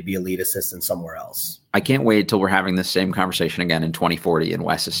opportunity to be a lead assistant somewhere else. I can't wait till we're having this same conversation again in 2040 and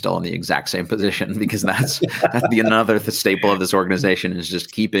Wes is still in the exact same position because that's another staple of this organization is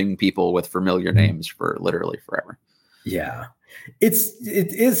just keeping people with familiar names for literally forever. Yeah, it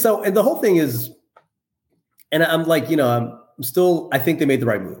is. So, and the whole thing is, and I'm like, I think they made the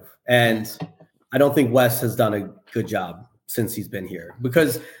right move. And I don't think Wes has done a good job since he's been here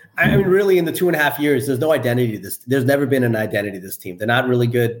because I mean, really in the 2.5 years, there's no identity to this. There's never been an identity to this team. They're not really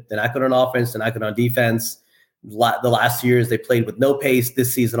good. They're not good on offense. They're not good on defense. The last years they played with no pace.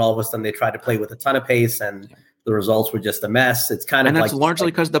 This season, all of a sudden they tried to play with a ton of pace and the results were just a mess. It's kind of that's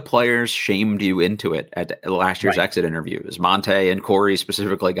largely because the players shamed you into it at last year's exit interviews. Monte and Corey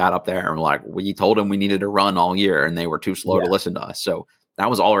specifically got up there and were like, we told them we needed to run all year and they were too slow to listen to us. So that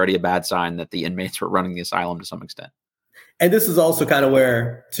was already a bad sign that the inmates were running the asylum to some extent. And this is also kind of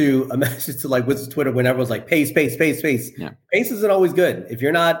where a message to like with Twitter when everyone's like pace. Yeah. Pace isn't always good. If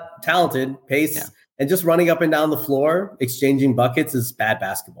you're not talented, pace and just running up and down the floor, exchanging buckets is bad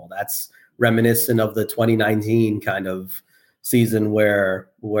basketball. That's reminiscent of the 2019 kind of season where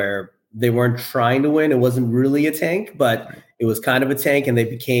they weren't trying to win. It wasn't really a tank, but it was kind of a tank and they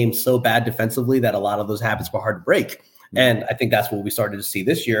became so bad defensively that a lot of those habits were hard to break. And I think that's what we started to see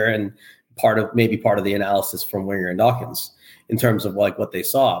this year and part of the analysis from Winger and Dawkins in terms of like what they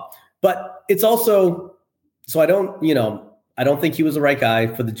saw. But it's also, so I don't think he was the right guy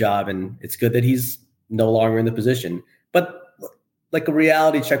for the job and it's good that he's no longer in the position. But like a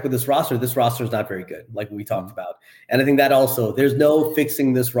reality check with this roster is not very good, like we talked about. And I think that also, there's no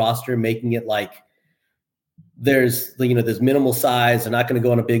fixing this roster, making it like there's minimal size. They're not going to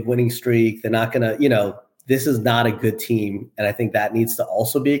go on a big winning streak. They're not going to, this is not a good team. And I think that needs to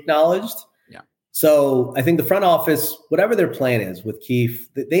also be acknowledged. Yeah. So I think the front office, whatever their plan is with Keefe,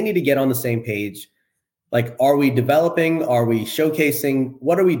 they need to get on the same page. Like, are we developing? Are we showcasing?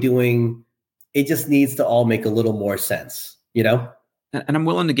 What are we doing? It just needs to all make a little more sense, And I'm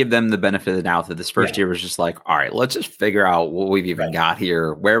willing to give them the benefit of the doubt that this first year was just like, all right, let's just figure out what we've even got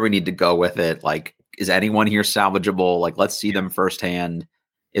here, where we need to go with it. Like, is anyone here salvageable? Like, let's see them firsthand.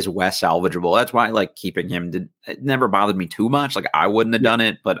 Is Wes salvageable? That's why like keeping him it never bothered me too much. Like I wouldn't have done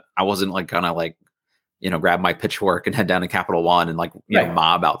it, but I wasn't like gonna grab my pitchfork and head down to Capital One and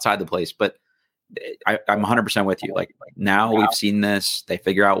mob outside the place. But I'm 100% with you. Like now we've seen this, they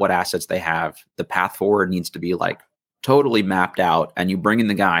figure out what assets they have. The path forward needs to be like totally mapped out. And you bring in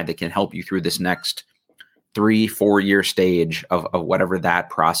the guy that can help you through this next 3-4 year stage of whatever that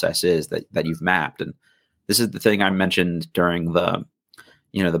process is that you've mapped. And this is the thing I mentioned during the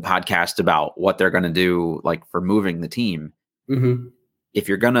podcast about what they're going to do, like for moving the team. Mm-hmm. If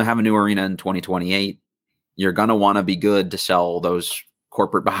you're going to have a new arena in 2028, you're going to want to be good to sell those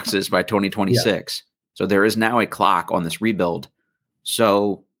corporate boxes by 2026. So there is now a clock on this rebuild.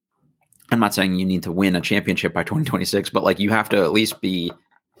 So I'm not saying you need to win a championship by 2026, but like you have to at least be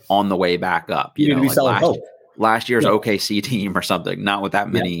on the way back up. You need to be like selling hope. Last year's OKC team or something, not with that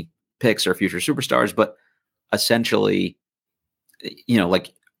many picks or future superstars, but essentially,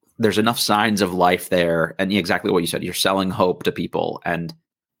 like there's enough signs of life there. And exactly what you said, you're selling hope to people. And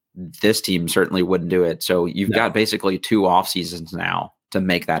this team certainly wouldn't do it. So you've got basically 2 off seasons now to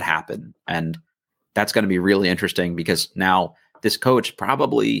make that happen. And that's going to be really interesting because now this coach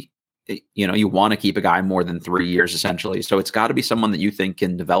probably, you want to keep a guy more than 3 years essentially. So it's got to be someone that you think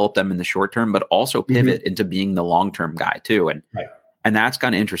can develop them in the short term, but also pivot into being the long-term guy too. And that's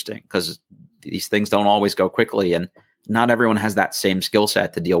kind of interesting because these things don't always go quickly and not everyone has that same skill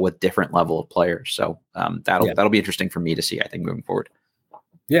set to deal with different level of players. So that'll be interesting for me to see, I think, moving forward.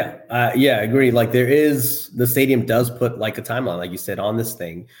 Yeah. I agree. Like the stadium does put like a timeline, like you said, on this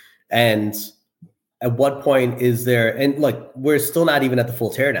thing. And at what point is there, and like, we're still not even at the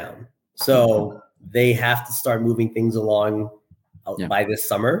full teardown. So they have to start moving things along by this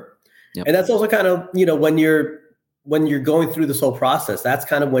summer. Yep. And that's also kind of, when you're going through this whole process, that's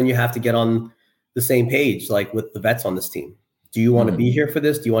kind of when you have to get on the same page, like with the vets on this team. Do you want to be here for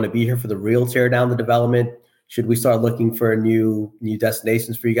this? Do you want to be here for the real tear down, the development? Should we start looking for new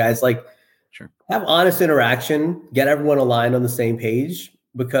destinations for you guys? Like, have honest interaction, get everyone aligned on the same page,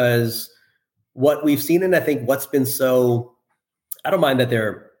 because what we've seen, and I think what's been so, I don't mind that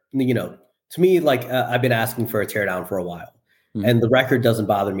they're, to me, like I've been asking for a teardown for a while, and the record doesn't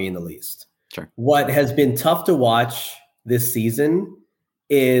bother me in the least. Sure. What has been tough to watch this season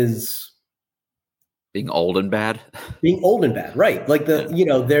is being old and bad, right? Like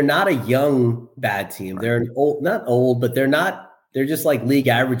they're not a young bad team. Right. They're not old, but they're just like league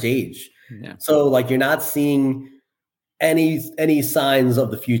average age. Yeah. So like you're not seeing any signs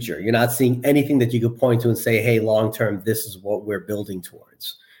of the future. You're not seeing anything that you could point to and say, hey, long term, this is what we're building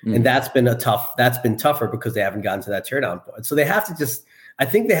towards. And that's been tougher because they haven't gotten to that teardown point. So they have to I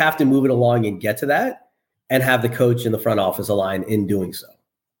think they have to move it along and get to that, and have the coach in the front office align in doing so.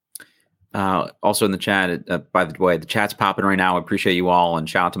 Also in the chat, by the way, the chat's popping right now. I appreciate you all, and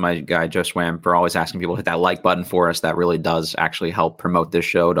shout out to my guy Joe Swam for always asking people to hit that like button for us. That really does actually help promote this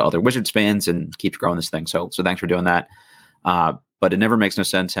show to other Wizards fans and keeps growing this thing. So thanks for doing that. But It Never Makes No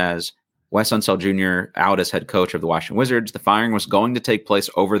Sense has Wes Unseld Jr. out as head coach of the Washington Wizards. The firing was going to take place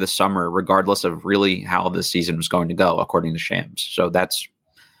over the summer, regardless of really how the season was going to go, according to Shams. So that's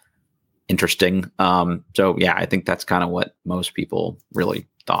interesting. I think that's kind of what most people really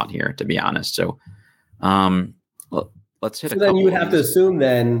thought here, to be honest. So let's hit. So then you would have to assume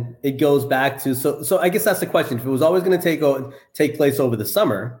then it goes back to so I guess that's the question. If it was always going to take place over the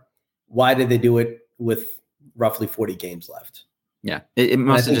summer, why did they do it with roughly 40 games left? Yeah, it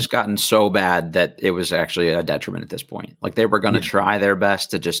must have just gotten so bad that it was actually a detriment at this point. Like they were going to try their best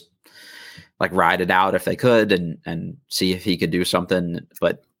to just like ride it out if they could and see if he could do something.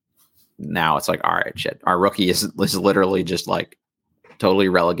 But now it's like, all right, shit, our rookie is literally just like totally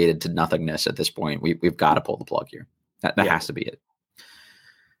relegated to nothingness at this point. We've got to pull the plug here. That has to be it.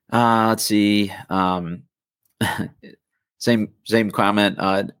 Let's see. Same comment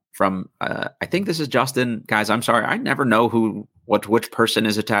from I think this is Justin. Guys, I'm sorry, I never know which person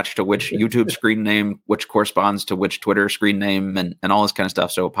is attached to which YouTube screen name, which corresponds to which Twitter screen name, and all this kind of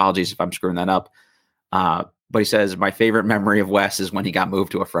stuff. So apologies if I'm screwing that up. But he says, my favorite memory of Wes is when he got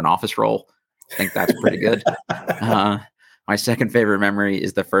moved to a front office role. I think that's pretty good. My second favorite memory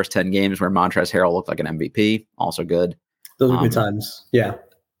is the first 10 games where Montrezl Harrell looked like an MVP. Also good. Those are good times. Yeah.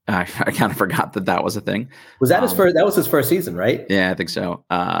 I kind of forgot that was a thing. Was that his first? That was his first season, right? Yeah, I think so.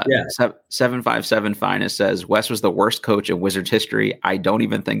 757 Finest says Wes was the worst coach in Wizards history. I don't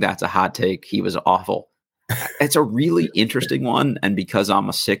even think that's a hot take. He was awful. It's a really interesting one, and because I'm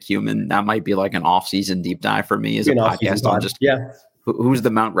a sick human, that might be like an off-season deep dive for me as a podcast on just who's the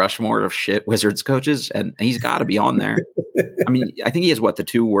Mount Rushmore of shit Wizards coaches, and he's got to be on there. I mean, I think he has the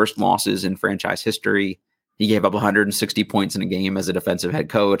 2 worst losses in franchise history. He gave up 160 points in a game as a defensive head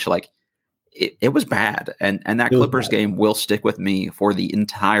coach. Like it was bad. And that Clippers game will stick with me for the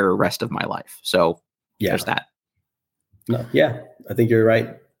entire rest of my life. So there's that. No, yeah, I think you're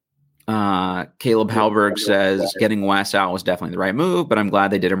right. Caleb Halberg says getting Wes out was definitely the right move, but I'm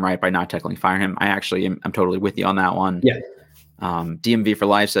glad they did him right by not technically firing him. I actually I'm totally with you on that one. Yeah. DMV for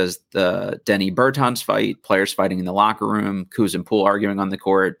Life says the Denny Bertans fight, players fighting in the locker room, Kuz and Poole arguing on the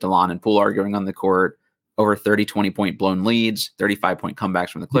court, DeLon and Poole arguing on the court, over 30, 20-point blown leads, 35-point comebacks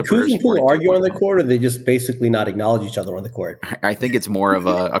from the Clippers. Kuz and Poole argue on the court, or they just basically not acknowledge each other on the court? I think it's more of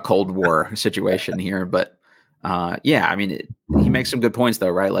a Cold War situation here, but yeah, I mean, he makes some good points though,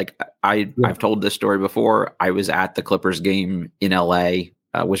 right? Like I've told this story before. I was at the Clippers game in LA,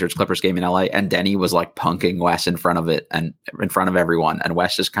 Wizards Clippers game in LA, and Denny was like punking Wes in front of it and in front of everyone, and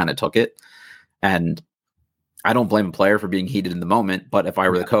Wes just kind of took it. And I don't blame a player for being heated in the moment, but if I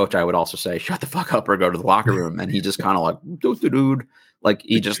were the coach, I would also say, shut the fuck up or go to the locker room. And he just kind of like, dude, like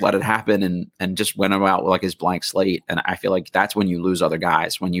he just let it happen and just went about with like his blank slate. And I feel like that's when you lose other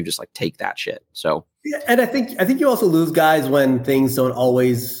guys, when you just like take that shit. So yeah, and I think you also lose guys when things don't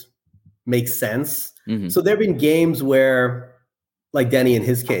always make sense. Mm-hmm. So there've been games where, like Denny in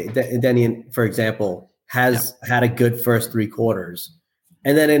his case, Denny, for example, has had a good first 3 quarters,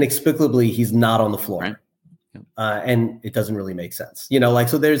 and then inexplicably he's not on the floor. Right. And it doesn't really make sense, like,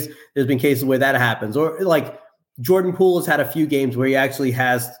 so there's been cases where that happens, or like Jordan Poole has had a few games where he actually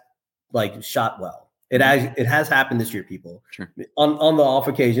has like shot well. It has happened this year, people, sure. on the off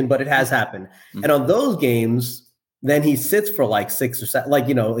occasion, but it has happened. Mm-hmm. And on those games, then he sits for like 6 or 7, like,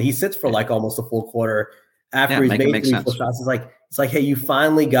 he sits for like almost a full quarter after he's made 3 full shots. It's like, hey, you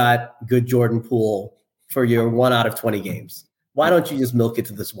finally got good Jordan Poole for your 1 out of 20 games. Why don't you just milk it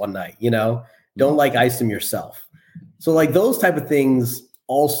to this one night? Don't like ice him yourself. So like those type of things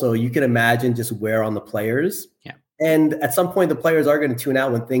also, you can imagine just wear on the players. Yeah. And at some point the players are going to tune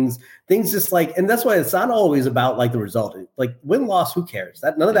out when things just like, and that's why it's not always about like the result. Like win-loss, who cares?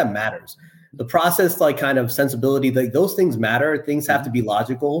 None of that matters. The process, like kind of sensibility, like those things matter. Things have to be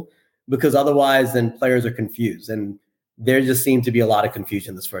logical, because otherwise then players are confused. And there just seemed to be a lot of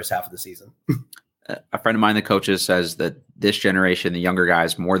confusion this first half of the season. A friend of mine, the coaches, says that this generation, the younger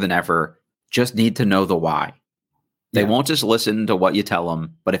guys, more than ever, just need to know the why. They won't just listen to what you tell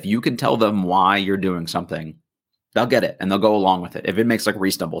them, but if you can tell them why you're doing something, they'll get it and they'll go along with it. If it makes like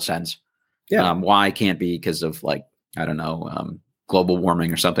reasonable sense, why can't be because of like, I don't know, global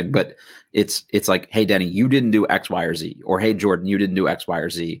warming or something, but it's like, hey, Denny, you didn't do X, Y, or Z, or hey, Jordan, you didn't do X, Y, or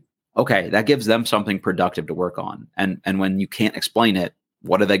Z. Okay. That gives them something productive to work on. And when you can't explain it,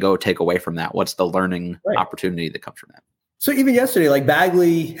 what do they go take away from that? What's the learning opportunity that comes from that? So even yesterday, like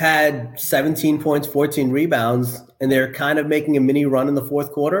Bagley had 17 points, 14 rebounds, and they're kind of making a mini run in the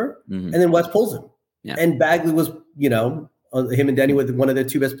fourth quarter. Mm-hmm. And then Wes pulls him. Yeah. And Bagley was, him and Denny were one of their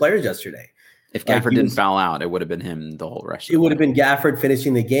 2 best players yesterday. If Gafford didn't foul out, it would have been him the whole rest of the It would have been Gafford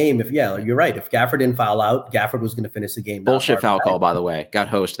finishing the game. You're right. If Gafford didn't foul out, Gafford was going to finish the game. Bullshit foul call, by the way. Got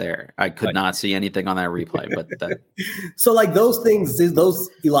host there. I could not see anything on that replay. But So like those things, those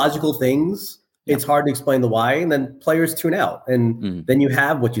illogical things, it's hard to explain the why, and then players tune out, and then you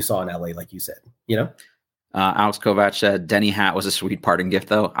have what you saw in LA, like you said. Alex Kovac said Denny hat was a sweet parting gift,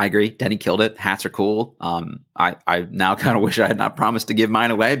 though. I agree. Denny killed it. Hats are cool. I now kind of wish I had not promised to give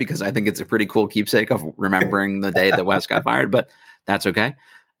mine away, because I think it's a pretty cool keepsake of remembering the day that Wes got fired, but that's okay.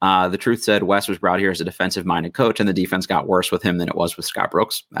 The Truth said Wes was brought here as a defensive-minded coach, and the defense got worse with him than it was with Scott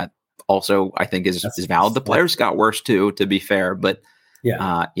Brooks. That also, I think, is valid. The players got worse too, to be fair, but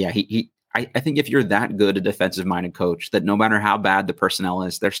I think if you're that good a defensive-minded coach, that no matter how bad the personnel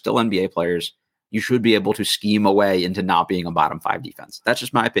is, they're still NBA players. You should be able to scheme a way into not being a bottom 5 defense. That's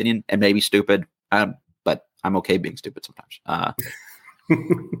just my opinion. It may be stupid, but I'm okay being stupid sometimes.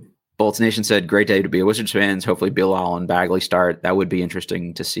 Bolts Nation said, great day to be a Wizards fans. Hopefully Bilal and Bagley start. That would be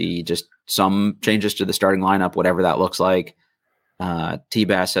interesting to see. Just some changes to the starting lineup, whatever that looks like.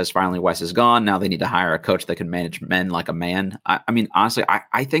 T-Bass says, finally Wes is gone. Now they need to hire a coach that can manage men like a man. I mean, honestly,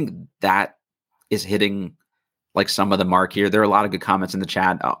 I think that is hitting like some of the mark here. There are a lot of good comments in the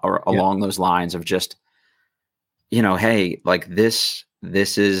chat along those lines of just, hey, like this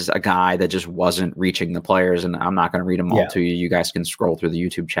is a guy that just wasn't reaching the players, and I'm not going to read them all to you. You guys can scroll through the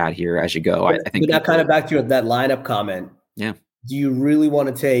YouTube chat here as you go. I think that kind of back to that lineup comment. Yeah. Do you really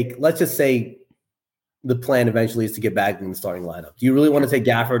want to take, let's just say the plan eventually is to get Bagley in the starting lineup. Do you really want to take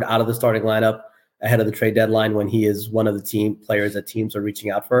Gafford out of the starting lineup ahead of the trade deadline when he is one of the team players that teams are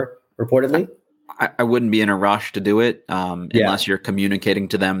reaching out for, reportedly? I wouldn't be in a rush to do it unless you're communicating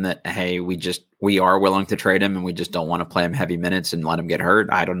to them that, hey, we are willing to trade him and we just don't want to play him heavy minutes and let him get hurt.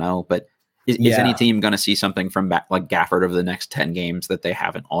 I don't know. But is any team going to see something from like Gafford over the next 10 games that they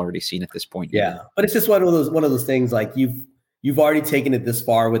haven't already seen at this point? Yeah. But it's just one of those things, like you've already taken it this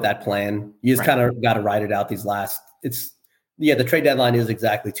far with that plan. You just kind of got to ride it out the trade deadline is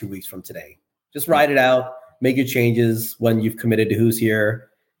exactly 2 weeks from today. Just ride it out, make your changes when you've committed to who's here,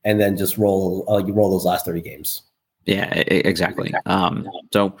 and then just roll those last 30 games. Yeah, exactly.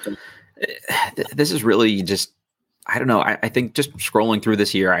 So this is really just, I don't know. I think just scrolling through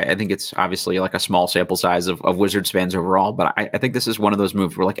this year, I think it's obviously like a small sample size of Wizards fans overall, but I think this is one of those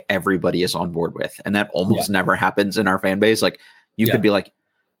moves where like everybody is on board with, and that almost never happens in our fan base. Like you could be like,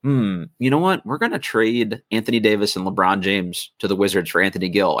 you know what? We're going to trade Anthony Davis and LeBron James to the Wizards for Anthony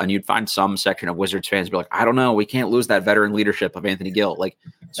Gill. And you'd find some section of Wizards fans be like, I don't know. We can't lose that veteran leadership of Anthony Gill. Like,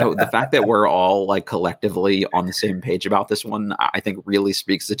 so the fact that we're all like collectively on the same page about this one, I think really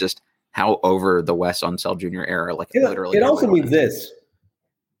speaks to just how over the Wes Unseld Jr. era, like literally. It also means this.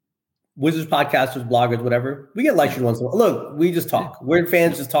 Wizards podcasters, bloggers, whatever, we get lectured once in a while. Look, we just talk. We're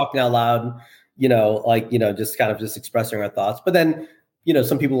fans just talking out loud, just kind of just expressing our thoughts. But then,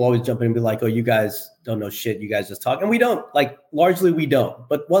 some people always jump in and be like, oh, you guys don't know shit. You guys just talk. And we don't, largely we don't.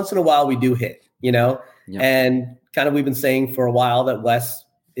 But once in a while we do hit, and kind of we've been saying for a while that Wes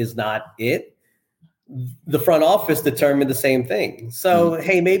is not it. The front office determined the same thing. So,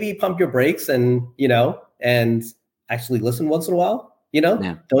 hey, maybe pump your brakes and actually listen once in a while,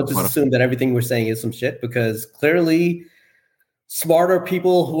 Don't just assume that everything we're saying is some shit, because clearly smarter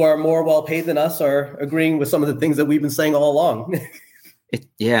people who are more well paid than us are agreeing with some of the things that we've been saying all along.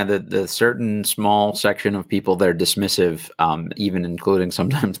 The certain small section of people that are dismissive, even including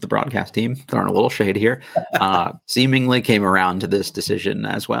sometimes the broadcast team, throwing a little shade here, seemingly came around to this decision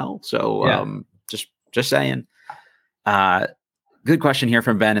as well. So just saying. Good question here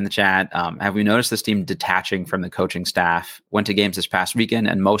from Ben in the chat. Have we noticed this team detaching from the coaching staff? Went to games this past weekend,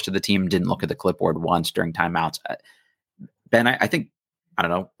 and most of the team didn't look at the clipboard once during timeouts. Ben, I think, I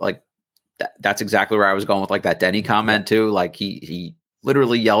don't know, like that's exactly where I was going with like that Denny comment too. Like he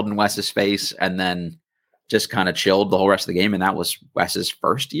literally yelled in Wes's face and then just kind of chilled the whole rest of the game. And that was Wes's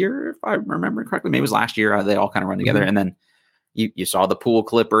first year, if I remember correctly. Maybe it was last year. They all kind of run together. And then you saw the pool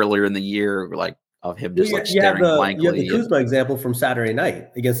clip earlier in the year, like of him just staring blankly. You have the Kuzma example from Saturday night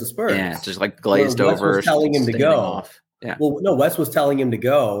against the Spurs. Yeah, just like glazed over. Was telling him to go. Off. Yeah. Well, no, Wes was telling him to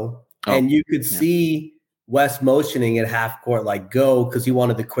go. And you could see Wes motioning at half court, like go, because he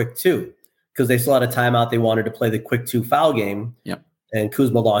wanted the quick two. Because they still had a timeout. They wanted to play the quick two foul game. Yep. And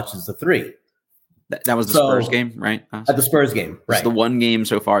Kuzma launches the three. That was the Spurs game, right? At the Spurs game, right. It's the one game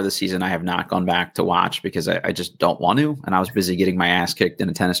so far this season I have not gone back to watch because I just don't want to. And I was busy getting my ass kicked in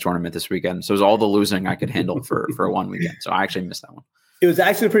a tennis tournament this weekend. So it was all the losing I could handle for one weekend. So I actually missed that one. It was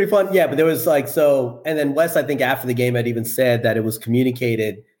actually pretty fun. Yeah, but there was and then Wes, I think after the game had even said that it was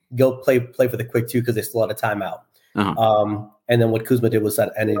communicated, go play for the quick two because they still had a timeout. Uh-huh. And then what Kuzma did was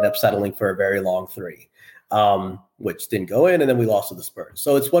that ended up settling for a very long three. Which didn't go in, and then we lost to the Spurs.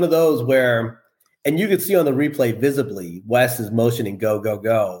 So it's one of those where, and you could see on the replay visibly, Wes is motioning go, go,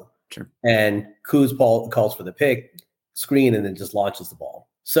 go. Sure. And Kuz calls for the pick, screen, and then just launches the ball.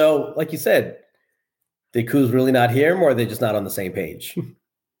 So, like you said, did Kuz really not hear him, or are they just not on the same page?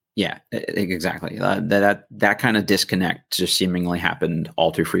 Yeah, exactly. That kind of disconnect just seemingly happened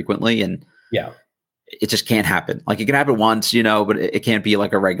all too frequently. And it just can't happen. Like it can happen once, but it can't be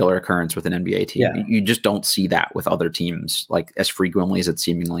like a regular occurrence with an NBA team. Yeah. You just don't see that with other teams like as frequently as it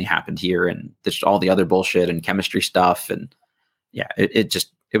seemingly happened here. And there's all the other bullshit and chemistry stuff. And it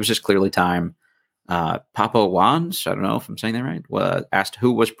was just clearly time. Papa Wands, I don't know if I'm saying that right, asked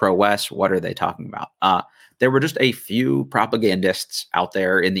who was pro West. What are they talking about? There were just a few propagandists out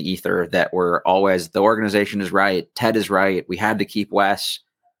there in the ether that were always, the organization is right. Ted is right. We had to keep Wes.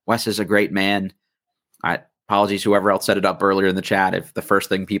 Wes is a great man. Apologies, whoever else set it up earlier in the chat. If the first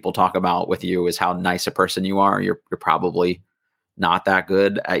thing people talk about with you is how nice a person you are, you're probably not that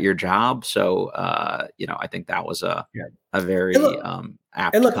good at your job. So, I think that was a very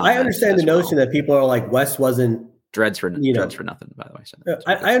apt. And look, I understand the notion that people are like, Wes wasn't dreads for nothing. By the way, so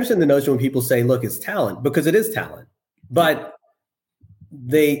I understand the notion when people say, look, it's talent, because it is talent, but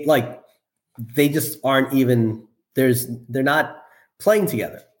they just aren't even. They're not playing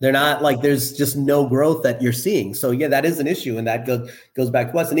together. They're not like, there's just no growth that you're seeing. So that is an issue. And that goes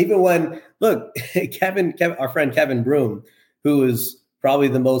back to us. And even when, look, Kevin, our friend Kevin Broom, who is probably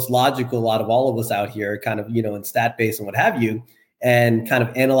the most logical out of all of us out here, kind of, in stat base and what have you, and kind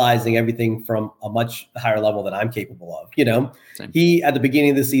of analyzing everything from a much higher level than I'm capable of, Same. He, at the beginning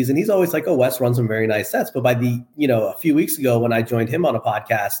of the season, he's always like, oh, Wes runs some very nice sets. But by a few weeks ago when I joined him on a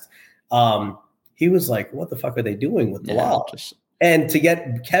podcast, he was like, what the fuck are they doing with Bilal? And to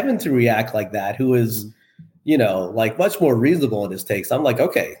get Kevin to react like that, who is, like much more reasonable in his takes, I'm like,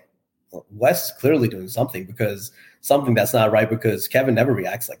 okay, Wes is clearly doing something that's not right, because Kevin never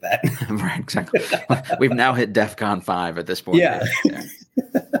reacts like that. Right, exactly. We've now hit DEFCON 5 at this point. Yeah.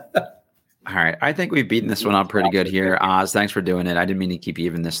 All right. I think we've beaten this one up pretty good here. Oz, thanks for doing it. I didn't mean to keep you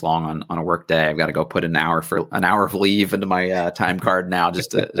even this long on a work day. I've got to go put an hour of leave into my time card now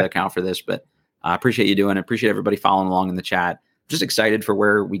just to account for this. But I appreciate you doing it. Appreciate everybody following along in the chat. Just excited for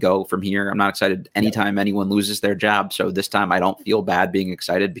where we go from here. I'm not excited anytime anyone loses their job. So this time I don't feel bad being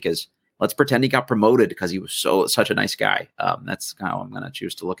excited, because let's pretend he got promoted because he was such a nice guy. That's how I'm going to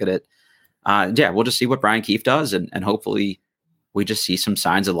choose to look at it. We'll just see what Brian Keefe does, and hopefully we just see some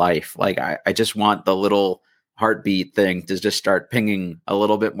signs of life. Like I just want the little heartbeat thing to just start pinging a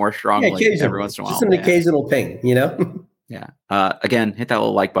little bit more strongly every once in a while. Just an occasional ping, Yeah. Again, hit that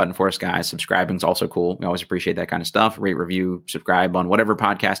little like button for us, guys. Subscribing is also cool. We always appreciate that kind of stuff. Rate, review, subscribe on whatever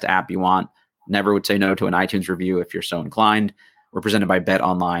podcast app you want. Never would say no to an iTunes review if you're so inclined. We're presented by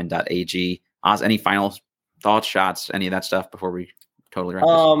betonline.ag. Oz, any final thoughts, shots, any of that stuff before we totally wrap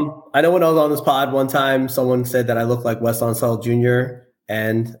this up? I know when I was on this pod one time, someone said that I look like Wes Unseld Jr.,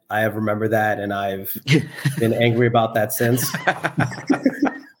 and I have remembered that, and I've been angry about that since.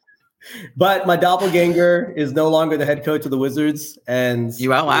 But my doppelganger is no longer the head coach of the Wizards, and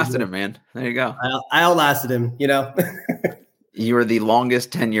you outlasted him, man. There you go. I outlasted him. You are the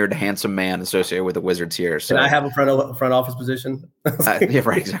longest tenured handsome man associated with the Wizards here. So I have a front office position. Yeah,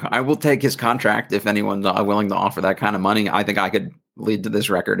 right. Exactly. I will take his contract if anyone's willing to offer that kind of money. I think I could lead to this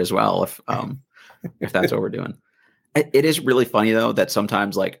record as well if that's what we're doing. It is really funny though that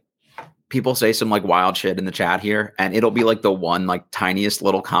sometimes like people say some like wild shit in the chat here, and it'll be like the one like tiniest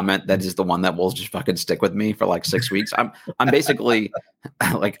little comment that is the one that will just fucking stick with me for like 6 weeks. I'm basically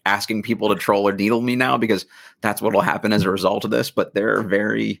like asking people to troll or needle me now, because that's what will happen as a result of this. But there are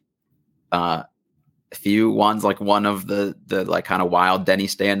very few ones. Like one of the like kind of wild Denny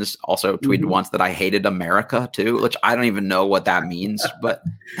stands also tweeted once that I hated America too, which I don't even know what that means, but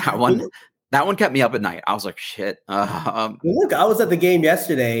that one kept me up at night. I was like, shit. Look, I was at the game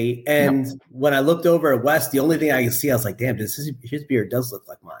yesterday, and when I looked over at West, the only thing I could see, I was like, damn, his beard does look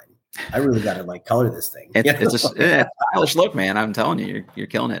like mine. I really got to like color this thing. It's a stylish look, man. I'm telling you, you're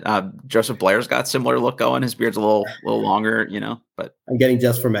killing it. Joseph Blair's got similar look going. His beard's a little longer, but I'm getting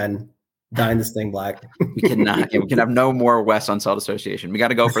Just for Men. Dyeing this thing black. We cannot. We can have no more Wes Unseld association. We got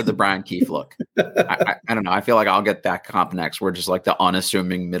to go for the Brian Keefe look. I don't know. I feel like I'll get that comp next. We're just like the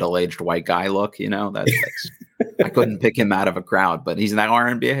unassuming middle-aged white guy look. That's I couldn't pick him out of a crowd, but he's now our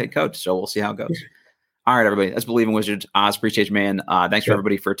NBA head coach, so we'll see how it goes. All right, everybody. That's Believe in Wizards. Oz, appreciate you, man. Thanks for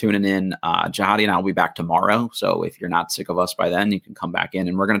everybody for tuning in. Jihadi and I will be back tomorrow. So if you're not sick of us by then, you can come back in,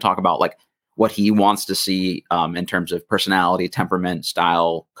 and we're going to talk about like what he wants to see in terms of personality, temperament,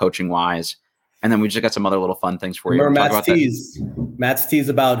 style, coaching wise. And then we just got some other little fun things for you. Matt's tease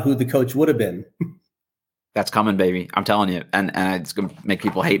about who the coach would have been. That's coming, baby. I'm telling you. And it's going to make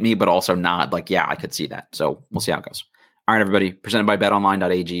people hate me, but also not like, yeah, I could see that. So we'll see how it goes. All right, everybody. Presented by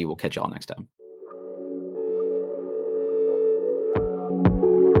betonline.ag. We'll catch you all next time.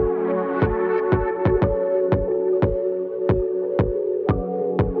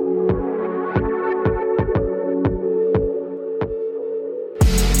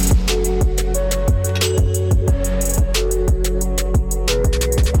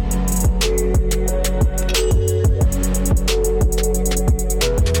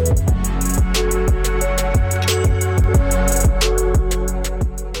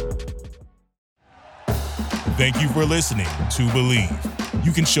 Thank you for listening to Believe.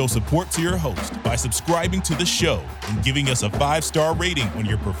 You can show support to your host by subscribing to the show and giving us a 5-star rating on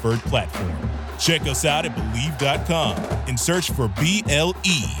your preferred platform. Check us out at Believe.com and search for BLEAV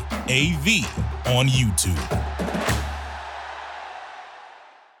on YouTube.